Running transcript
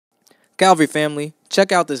Calvary family,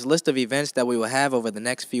 check out this list of events that we will have over the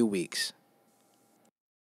next few weeks.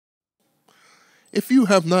 If you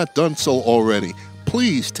have not done so already,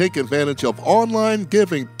 please take advantage of online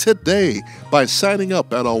giving today by signing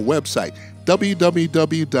up at our website,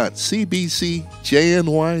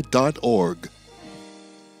 www.cbcjny.org.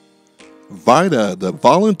 VITA, the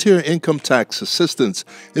Volunteer Income Tax Assistance,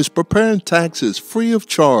 is preparing taxes free of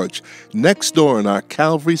charge next door in our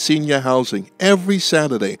Calvary Senior Housing every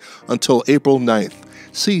Saturday until April 9th.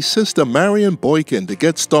 See Sister Marion Boykin to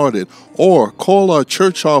get started or call our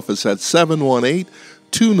church office at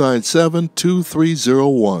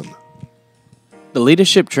 718-297-2301. The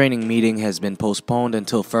leadership training meeting has been postponed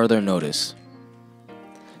until further notice.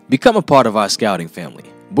 Become a part of our scouting family.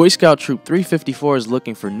 Boy Scout Troop 354 is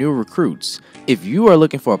looking for new recruits. If you are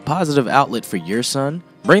looking for a positive outlet for your son,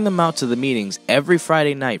 bring them out to the meetings every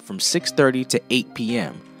Friday night from 6:30 to 8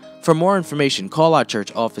 p.m. For more information, call our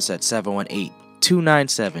church office at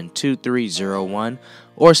 718-297-2301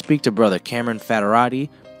 or speak to Brother Cameron Fatterati,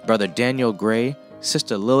 Brother Daniel Gray,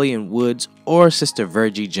 Sister Lillian Woods, or Sister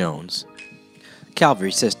Virgie Jones.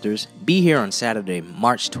 Calvary Sisters, be here on Saturday,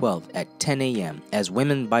 March 12th at 10 a.m. as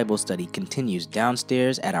Women's Bible Study continues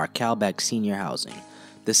downstairs at our Calback Senior Housing.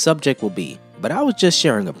 The subject will be, "But I was just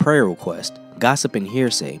sharing a prayer request, gossip and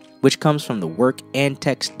hearsay," which comes from the work and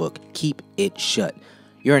textbook, Keep It Shut.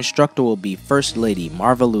 Your instructor will be First Lady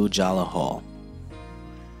Marvalou Jala Hall.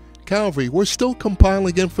 Calvary, we're still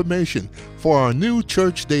compiling information for our new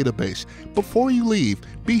church database. Before you leave,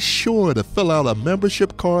 be sure to fill out a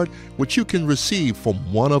membership card which you can receive from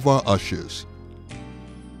one of our ushers.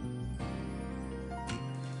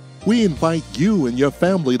 We invite you and your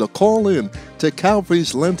family to call in to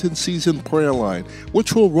Calvary's Lenten Season Prayer Line,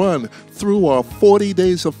 which will run through our 40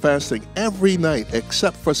 days of fasting every night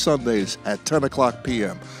except for Sundays at 10 o'clock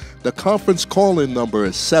p.m. The conference call-in number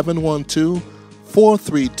is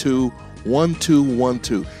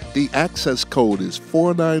 712-432-1212. The access code is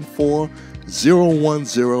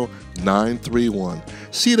 494-010-931.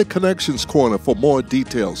 See the Connections Corner for more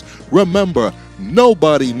details. Remember,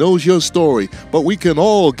 nobody knows your story, but we can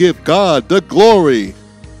all give God the glory.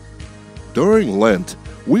 During Lent,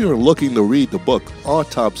 we are looking to read the book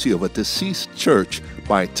Autopsy of a Deceased Church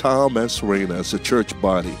by Tom S. Rainer as a church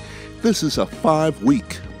body. This is a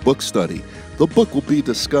 5-week book study. The book will be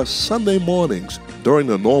discussed Sunday mornings during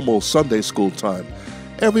the normal Sunday school time.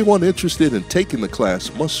 Everyone interested in taking the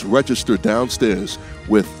class must register downstairs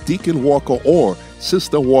with Deacon Walker or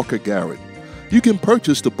Sister Walker Garrett. You can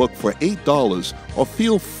purchase the book for $8 or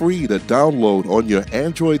feel free to download on your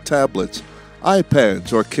Android tablets,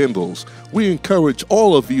 iPads, or Kindles. We encourage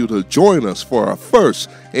all of you to join us for our first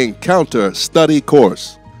Encounter Study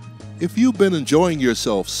course. If you've been enjoying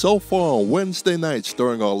yourself so far on Wednesday nights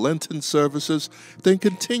during our Lenten services, then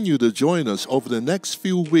continue to join us over the next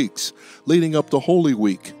few weeks leading up to Holy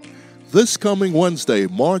Week. This coming Wednesday,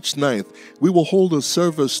 March 9th, we will hold a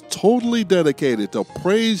service totally dedicated to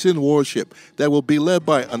praise and worship that will be led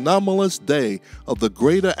by Anomalous Day of the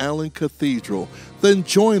Greater Allen Cathedral. Then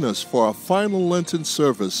join us for our final Lenten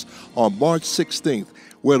service on March 16th,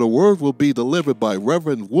 where the word will be delivered by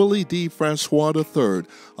Reverend Willie D. Francois III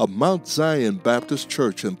of Mount Zion Baptist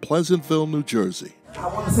Church in Pleasantville, New Jersey. I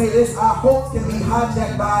want to say this, our hopes can be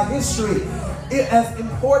hijacked by history. As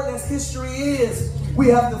important as history is, we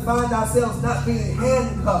have to find ourselves not being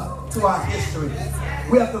handcuffed to our history.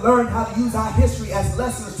 We have to learn how to use our history as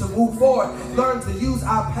lessons to move forward. Learn to use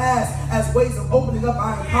our past as ways of opening up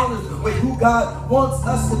our encounters with who God wants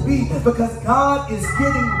us to be. Because God is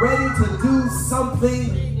getting ready to do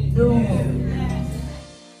something new.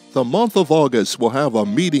 The month of August will have a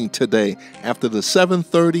meeting today after the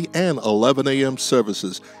 7:30 and 11 a.m.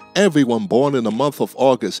 services. Everyone born in the month of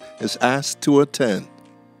August is asked to attend.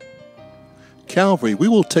 Calvary, we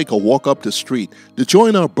will take a walk up the street to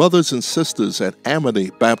join our brothers and sisters at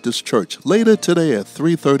Amity Baptist Church later today at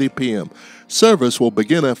 3:30 p.m. Service will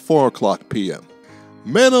begin at 4 o'clock p.m.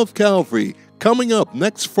 Men of Calvary, coming up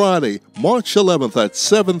next Friday, March 11th at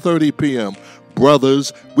 7:30 p.m.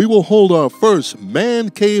 Brothers, we will hold our first Man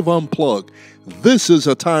Cave Unplugged. This is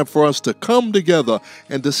a time for us to come together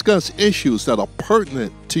and discuss issues that are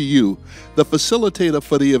pertinent to you. The facilitator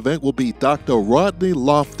for the event will be Dr. Rodney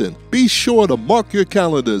Lofton. Be sure to mark your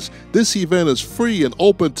calendars. This event is free and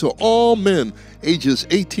open to all men ages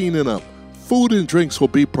 18 and up. Food and drinks will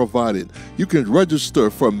be provided. You can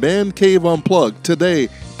register for Man Cave Unplugged today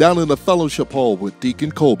down in the fellowship hall with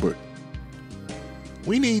Deacon Colbert.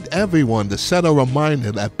 We need everyone to set a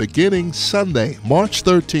reminder that beginning Sunday, March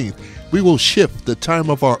 13th, we will shift the time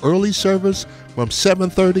of our early service from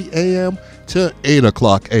 7:30 a.m. to 8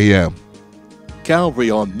 o'clock a.m. Calvary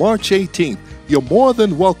on March 18th, you're more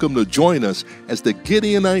than welcome to join us as the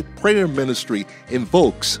Gideonite Prayer Ministry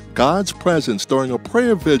invokes God's presence during a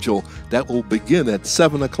prayer vigil that will begin at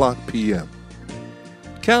 7 o'clock p.m.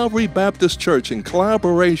 Calvary Baptist Church, in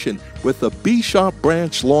collaboration with the Bishop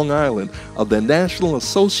Branch, Long Island, of the National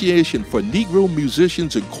Association for Negro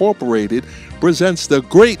Musicians Incorporated, presents the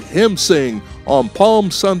Great Hymn Sing on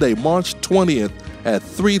Palm Sunday, March 20th at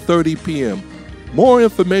 3:30 p.m. More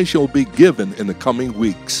information will be given in the coming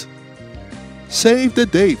weeks. Save the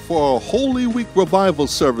date for our Holy Week revival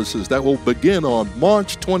services that will begin on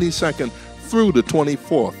March 22nd through the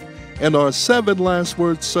 24th, and our 7 Last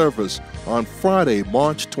Words service on Friday,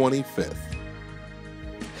 March 25th.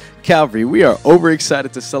 Calvary, we are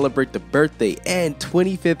overexcited to celebrate the birthday and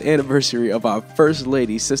 25th anniversary of our First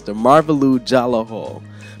Lady, Sister Marvalou Jala Hall.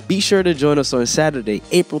 Be sure to join us on Saturday,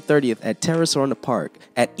 April 30th at Terrace on the Park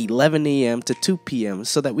at 11 a.m. to 2 p.m.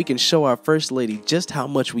 so that we can show our First Lady just how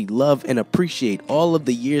much we love and appreciate all of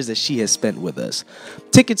the years that she has spent with us.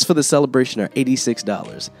 Tickets for the celebration are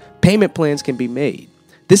 $86. Payment plans can be made.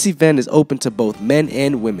 This event is open to both men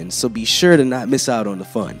and women, so be sure to not miss out on the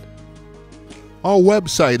fun. Our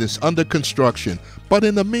website is under construction, but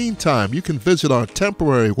in the meantime, you can visit our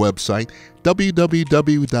temporary website,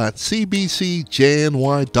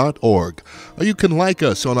 www.cbcjny.org, or you can like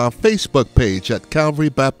us on our Facebook page at Calvary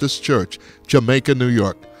Baptist Church, Jamaica, New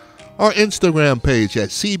York, our Instagram page at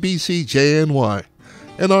CBCJNY,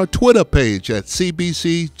 and our Twitter page at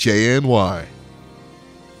CBCJNY.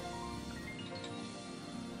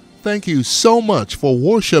 Thank you so much for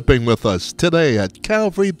worshiping with us today at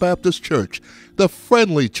Calvary Baptist Church, the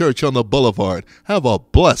friendly church on the boulevard. Have a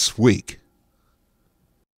blessed week.